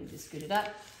 Sorry, I need to scoot it up.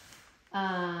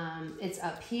 It's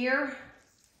up here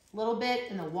a little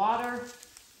bit in the water.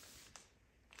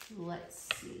 Let's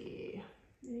see,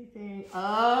 anything?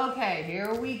 Okay,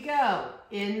 here we go.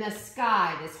 In the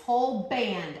sky, this whole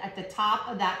band at the top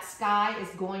of that sky is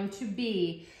going to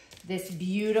be this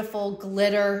beautiful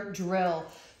glitter drill.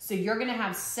 So you're gonna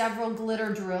have several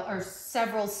glitter drill, or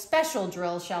several special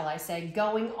drills, shall I say,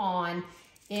 going on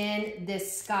in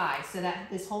this sky. So that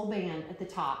this whole band at the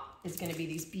top is gonna be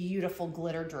these beautiful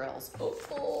glitter drills.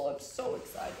 Oh, I'm so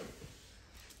excited.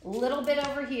 A little bit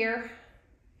over here,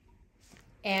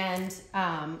 and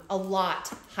a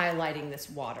lot highlighting this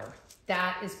water.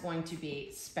 That is going to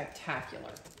be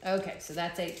spectacular. Okay, so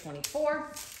that's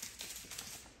 824.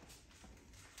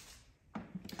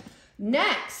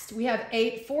 Next, we have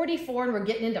 844, and we're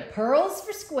getting into pearls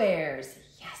for squares.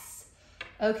 Yes.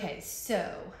 Okay,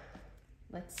 so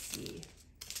let's see.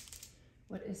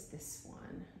 What is this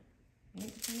one?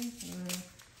 824.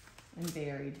 I'm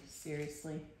buried,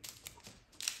 seriously.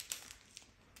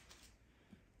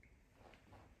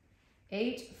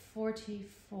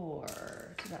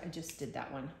 844. I just did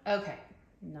that one. Okay.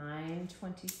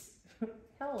 920.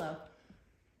 Hello.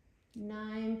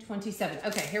 927.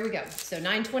 Okay, here we go. So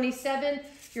 927,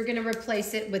 you're going to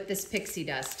replace it with this pixie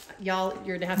dust. Y'all,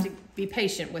 you're going to have to be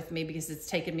patient with me because it's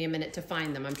taken me a minute to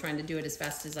find them. I'm trying to do it as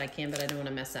fast as I can, but I don't want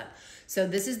to mess up. So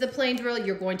this is the plain drill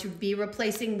you're going to be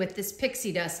replacing with this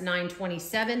pixie dust,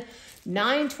 927.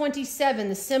 927,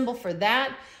 the symbol for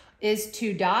that is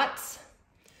 2 dots.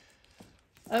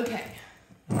 Okay.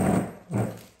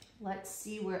 Let's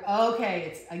see where,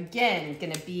 okay, it's again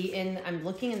going to be in, I'm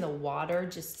looking in the water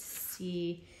just to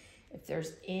see if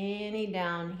there's any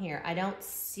down here. I don't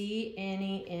see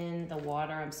any in the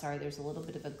water. I'm sorry, there's a little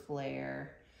bit of a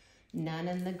glare. None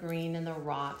in the green and the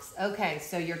rocks. Okay,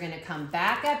 so you're going to come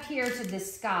back up here to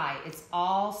this sky. It's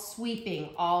all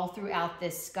sweeping all throughout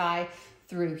this sky,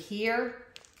 through here,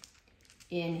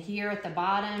 in here at the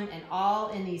bottom, and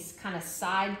all in these kind of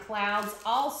side clouds.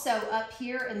 Also up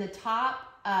here in the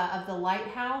top of the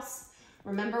lighthouse.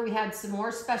 Remember, we had some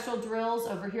more special drills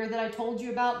over here that I told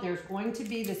you about. There's going to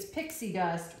be this pixie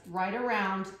dust right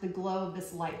around the glow of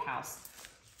this lighthouse.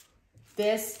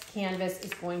 This canvas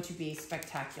is going to be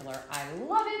spectacular. I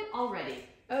love it already.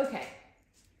 Okay.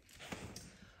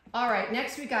 All right,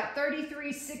 next we got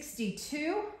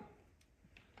 3362.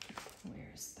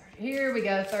 Where's 30? Here we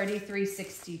go,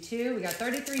 3362. We got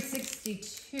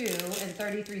 3362 and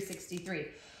 3363.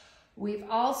 We've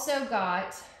also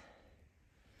got,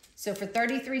 so for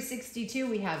 3362,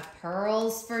 we have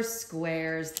pearls for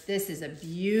squares. This is a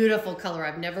beautiful color.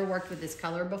 I've never worked with this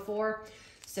color before.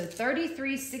 So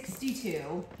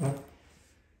 3362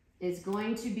 is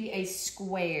going to be a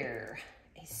square.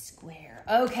 A square.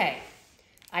 Okay,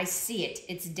 I see it.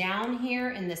 It's down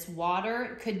here in this water.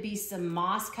 It could be some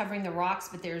moss covering the rocks,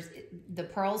 but there's the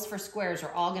pearls for squares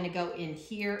are all going to go in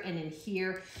here and in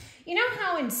here. You know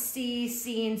how in sea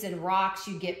scenes and rocks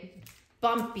you get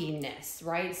bumpiness,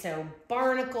 right? So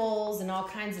barnacles and all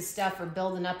kinds of stuff are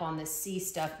building up on this sea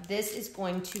stuff. This is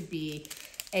going to be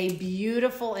a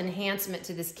beautiful enhancement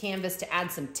to this canvas to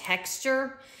add some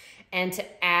texture and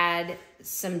to add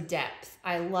some depth.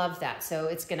 I love that. So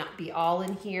it's gonna be all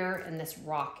in here in this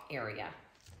rock area.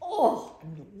 Oh,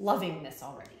 I'm loving this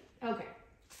already. Okay.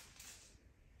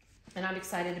 And I'm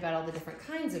excited about all the different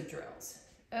kinds of drills.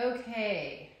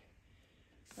 Okay,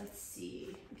 let's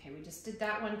see. Okay, we just did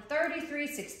that one.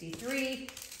 3363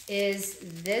 is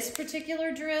this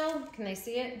particular drill. Can they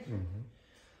see it? Mm-hmm.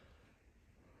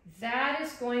 That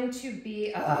is going to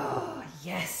be, oh,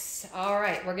 yes. All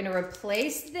right, we're gonna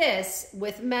replace this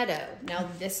with meadow. Now,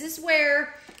 this is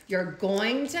where you're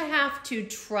going to have to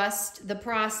trust the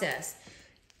process.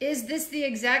 Is this the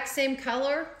exact same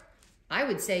color? I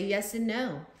would say yes and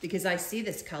no, because I see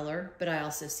this color, but I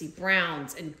also see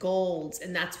browns and golds,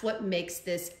 and that's what makes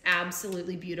this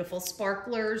absolutely beautiful.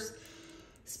 Sparklers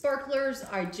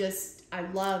are just, I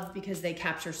love because they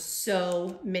capture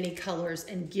so many colors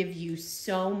and give you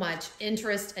so much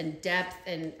interest and depth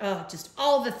and just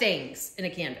all the things in a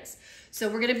canvas. So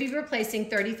we're gonna be replacing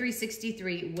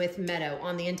 3363 with meadow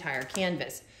on the entire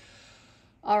canvas.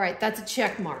 All right, that's a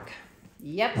check mark.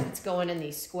 Yep, it's going in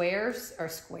these squares,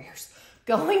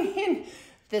 going in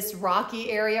this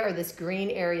rocky area or this green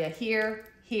area here,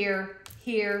 here,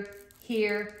 here,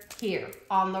 here, here,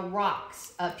 on the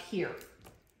rocks up here.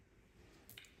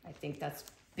 I think that's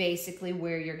basically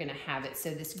where you're gonna have it. So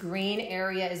this green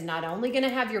area is not only gonna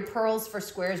have your pearls for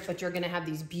squares, but you're gonna have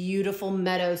these beautiful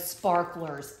meadow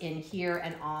sparklers in here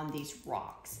and on these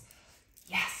rocks.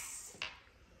 Yes.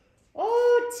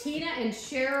 Oh, Tina and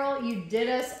Cheryl, you did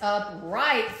us up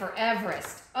right for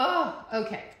Everest. Oh,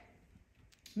 okay.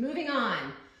 Moving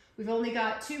on. We've only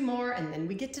got 2 more and then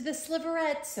we get to the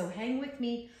sliverette, so hang with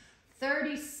me.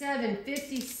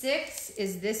 3756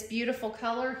 is this beautiful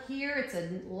color here. It's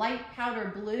a light powder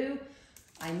blue.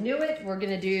 I knew it. We're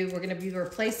gonna be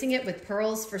replacing it with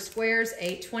pearls for squares,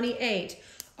 828.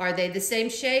 Are they the same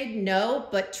shade? No,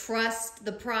 but trust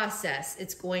the process.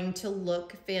 It's going to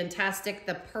look fantastic.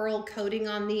 The pearl coating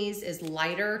on these is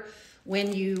lighter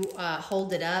when you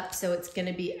hold it up, so it's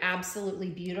gonna be absolutely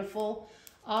beautiful.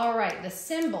 All right, the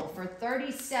symbol for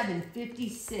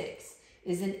 3756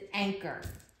 is an anchor.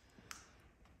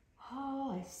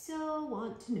 Oh, I so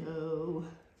want to know.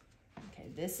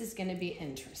 Okay, this is gonna be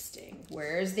interesting.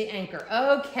 Where's the anchor?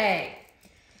 Okay.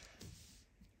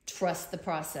 Trust the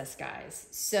process, guys.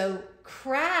 So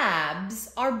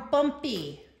crabs are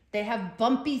bumpy. They have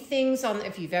bumpy things on,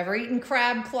 if you've ever eaten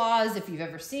crab claws, if you've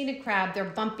ever seen a crab, they're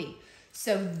bumpy.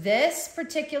 So this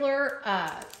particular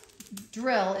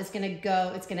drill is gonna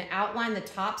go, it's gonna outline the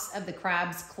tops of the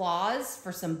crab's claws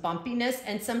for some bumpiness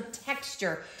and some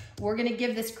texture. We're gonna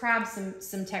give this crab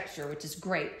some texture, which is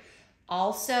great.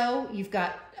 Also, you've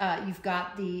got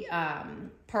the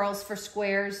pearls for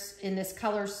squares in this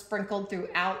color sprinkled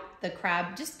throughout the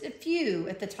crab, just a few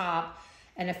at the top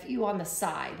and a few on the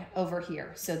side over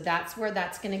here. So that's where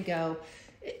that's gonna go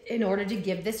in order to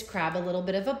give this crab a little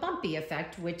bit of a bumpy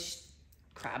effect, which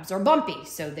crabs are bumpy.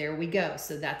 So there we go.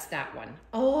 So that's that one.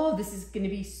 Oh, this is gonna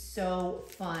be so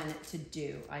fun to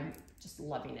do. I'm just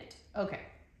loving it. Okay.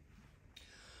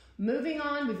 Moving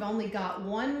on, we've only got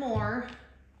one more.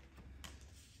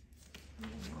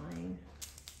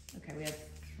 Okay, we have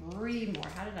 3 more.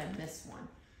 How did I miss one?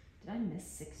 Did I miss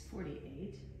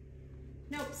 648?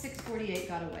 Nope, 648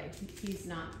 got away. He's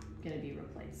not gonna be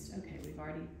replaced. Okay, we've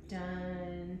already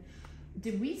done,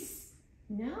 did we,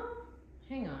 no?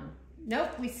 Hang on.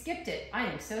 Nope, we skipped it. I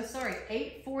am so sorry.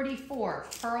 844,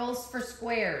 pearls for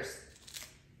squares.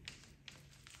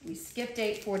 We skipped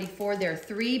 844. There are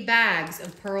 3 bags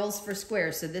of pearls for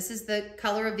squares. So this is the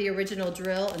color of the original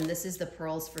drill, and this is the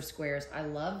pearls for squares. I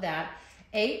love that.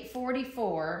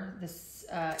 844, this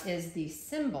is the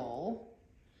symbol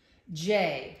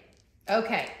J.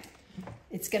 Okay,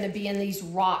 it's gonna be in these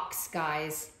rocks,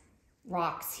 guys.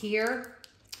 Rocks here.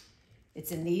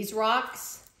 It's in these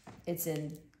rocks. It's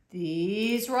in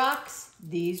these rocks,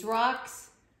 these rocks.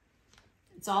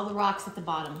 It's all the rocks at the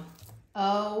bottom.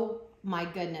 Oh my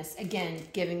goodness. Again,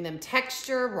 giving them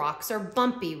texture. Rocks are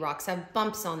bumpy. Rocks have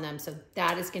bumps on them. So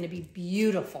that is going to be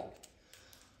beautiful.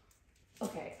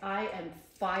 Okay, I am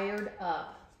fired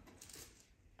up.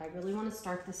 I really want to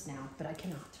start this now, but I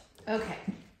cannot. Okay,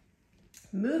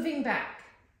 moving back.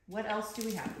 What else do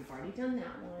we have? We've already done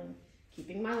that one.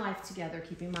 Keeping my life together,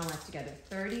 keeping my life together.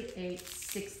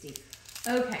 3860.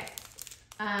 Okay,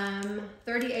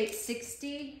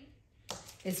 3860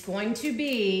 is going to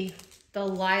be the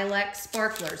lilac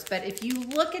sparklers. But if you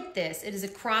look at this, it is a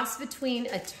cross between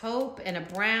a taupe and a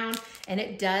brown, and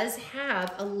it does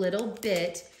have a little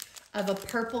bit of a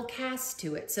purple cast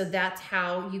to it. So that's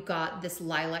how you got this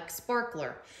lilac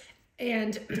sparkler.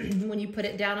 And when you put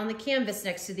it down on the canvas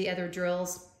next to the other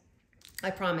drills,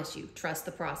 I promise you, trust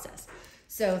the process.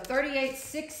 So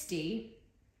 3860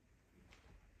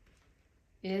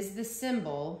 is the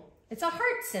symbol. It's a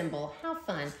heart symbol. How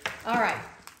fun. All right.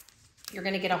 You're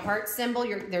going to get a heart symbol.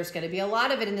 There's going to be a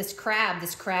lot of it in this crab.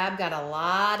 This crab got a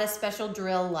lot of special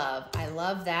drill love. I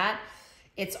love that.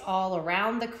 It's all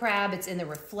around the crab. It's in the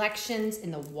reflections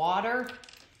in the water.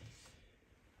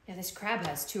 Yeah, this crab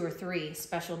has 2 or 3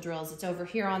 special drills. It's over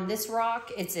here on this rock.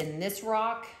 It's in this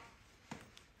rock.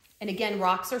 And again,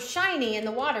 rocks are shiny in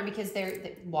the water because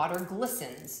the water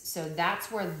glistens. So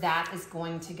that's where that is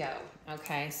going to go.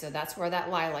 Okay, so that's where that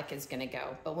lilac is gonna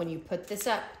go. But when you put this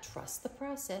up, trust the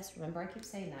process. Remember, I keep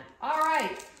saying that. All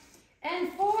right,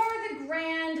 and for the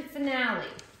grand finale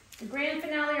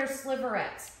are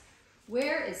sliverettes.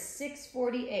 Where is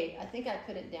 648? I think I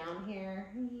put it down here.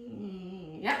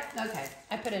 Yep, okay.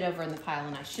 I put it over in the pile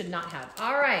and I should not have.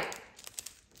 All right,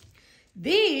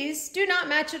 these do not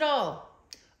match at all.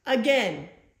 Again,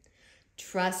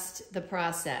 trust the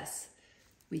process.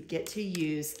 We get to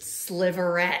use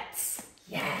sliverettes.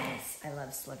 Yes, I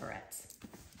love sliverettes.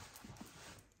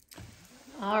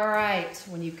 All right,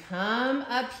 when you come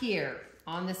up here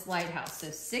on this lighthouse,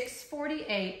 so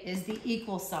 648 is the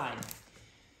equal sign.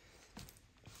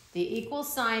 The equal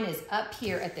sign is up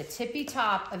here at the tippy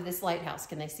top of this lighthouse.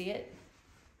 Can they see it?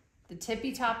 The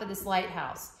tippy top of this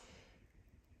lighthouse.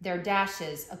 There are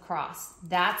dashes across.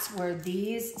 That's where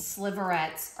these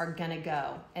sliverettes are gonna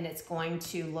go. And it's going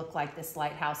to look like this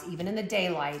lighthouse, even in the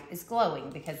daylight, is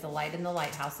glowing because the light in the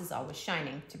lighthouse is always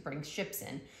shining to bring ships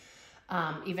in,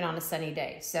 even on a sunny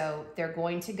day. So they're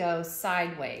going to go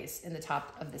sideways in the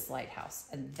top of this lighthouse.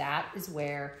 And that is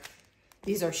where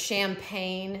these are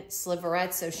champagne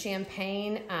sliverettes. So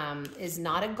champagne is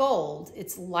not a gold,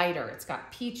 it's lighter. It's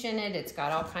got peach in it, it's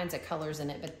got all kinds of colors in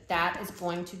it, but that is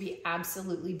going to be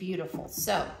absolutely beautiful.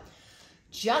 So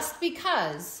just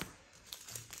because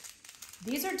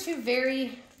these are 2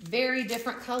 very, very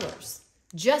different colors,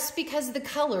 just because the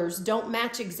colors don't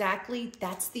match exactly,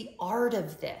 that's the art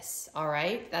of this, all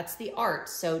right? That's the art,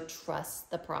 so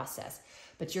trust the process.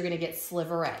 But you're gonna get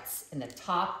sliverettes in the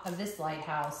top of this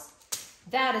lighthouse.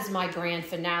 that is my grand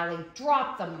finale.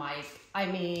 Drop the mic. I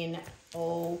mean,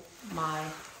 oh my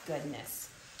goodness.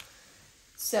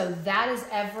 So that is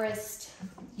Everest.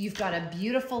 You've got a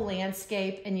beautiful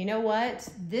landscape. And you know what?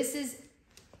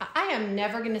 I am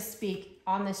never going to speak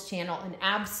on this channel in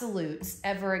absolutes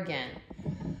ever again.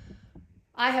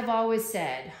 I have always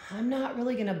said, I'm not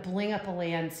really going to bling up a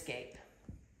landscape.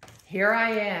 Here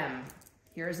I am.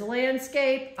 Here's a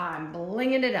landscape. I'm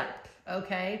blinging it up.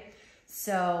 Okay.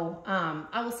 So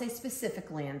I will say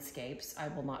specific landscapes I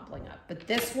will not bling up. But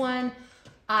this one,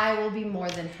 I will be more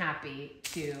than happy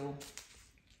to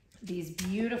these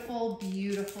beautiful,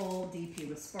 beautiful DP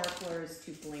with sparklers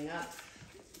to bling up.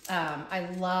 I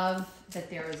love that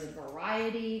there is a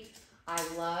variety. I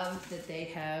love that they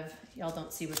have, y'all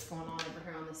don't see what's going on over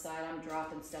here on the side. I'm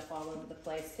dropping stuff all over the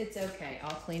place. It's okay.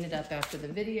 I'll clean it up after the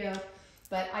video.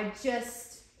 But I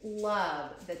just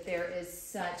love that there is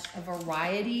such a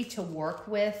variety to work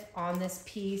with on this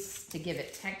piece to give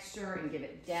it texture and give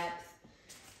it depth.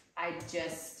 I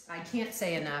can't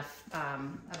say enough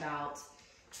about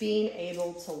being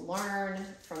able to learn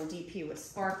from DP with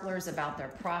sparklers about their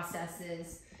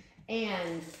processes.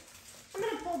 And I'm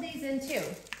gonna pull these in too.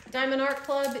 Diamond Art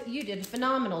Club, you did a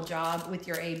phenomenal job with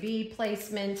your AB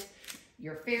placement,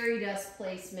 your fairy dust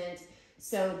placement.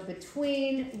 So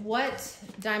between what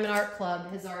Diamond Art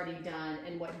Club has already done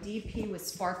and what DP with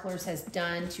sparklers has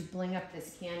done to bling up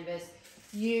this canvas,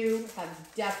 you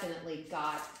have definitely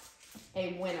got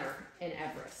a winner in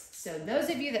Everest. So those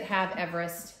of you that have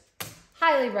Everest,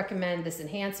 highly recommend this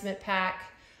enhancement pack.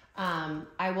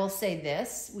 I will say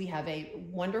this, we have a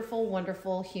wonderful,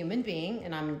 wonderful human being,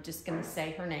 and I'm just gonna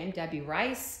say her name, Debbie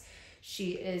Rice.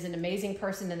 She is an amazing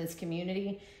person in this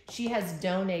community. She has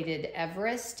donated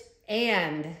Everest,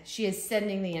 and she is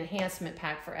sending the enhancement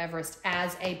pack for Everest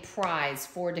as a prize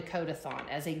for Dakotathon,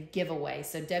 as a giveaway.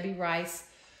 So Debbie Rice,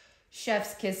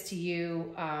 chef's kiss to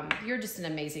you. You're just an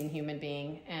amazing human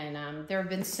being. And there have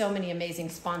been so many amazing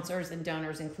sponsors and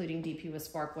donors, including DP with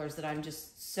Sparklers, that I'm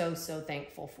just so, so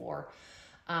thankful for.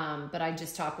 But I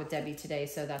just talked with Debbie today,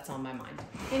 so that's on my mind.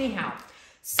 Anyhow,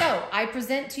 so I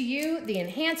present to you the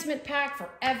enhancement pack for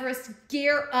Everest.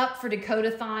 Gear up for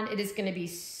Dakotathon. It is going to be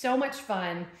so much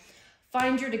fun.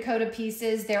 Find your Dakota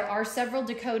pieces. There are several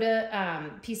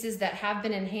Dakota pieces that have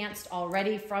been enhanced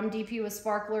already from DP with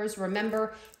Sparklers.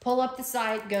 Remember, pull up the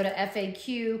site, go to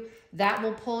FAQ. That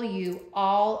will pull you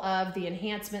all of the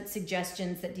enhancement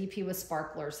suggestions that DP with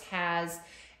Sparklers has.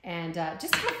 And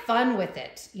just have fun with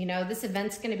it. You know, this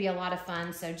event's going to be a lot of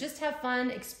fun. So just have fun,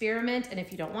 experiment. And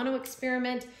if you don't want to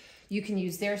experiment, you can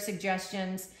use their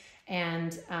suggestions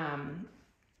and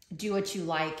do what you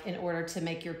like in order to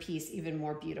make your piece even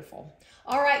more beautiful.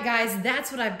 All right, guys, that's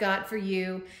what I've got for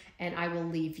you, and I will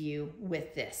leave you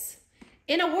with this.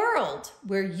 In a world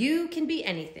where you can be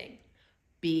anything,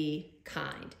 be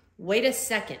kind. Wait a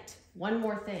second, one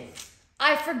more thing.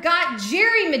 I forgot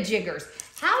Jerry Majiggers.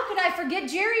 How could I forget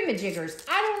Jerry Majiggers?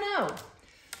 I don't know.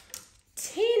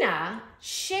 Tina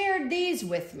shared these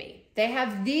with me. They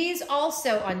have these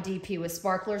also on DP with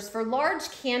Sparklers for large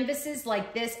canvases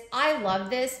like this. I love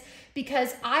this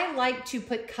because I like to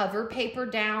put cover paper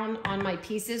down on my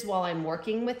pieces while I'm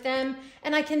working with them,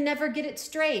 and I can never get it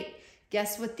straight.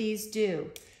 Guess what these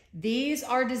do? These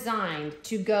are designed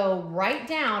to go right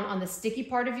down on the sticky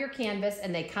part of your canvas,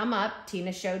 and they come up.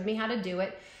 Tina showed me how to do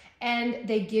it, and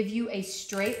they give you a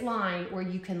straight line where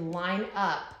you can line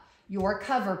up your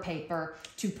cover paper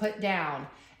to put down.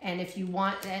 And if you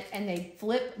want, and they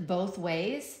flip both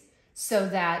ways so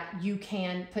that you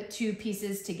can put two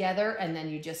pieces together and then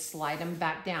you just slide them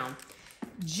back down.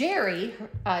 Jerry,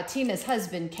 Tina's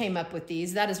husband, came up with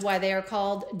these. That is why they are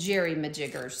called Jerry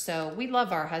Majiggers. So we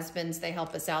love our husbands. They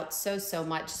help us out so, so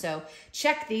much. So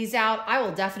check these out. I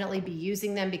will definitely be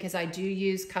using them because I do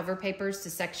use cover papers to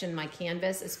section my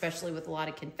canvas, especially with a lot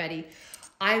of confetti.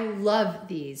 I love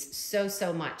these so,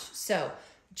 so much. So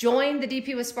join the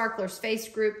DP with Sparklers face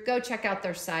group. Go check out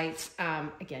their site.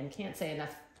 Again, can't say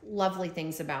enough lovely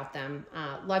things about them.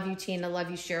 Love you, Tina. Love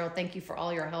you, Cheryl. Thank you for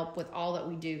all your help with all that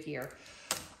we do here.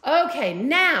 Okay,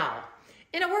 now,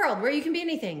 in a world where you can be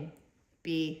anything,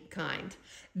 be kind.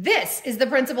 This is the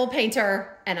Principal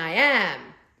Painter, and I am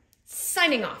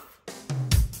signing off.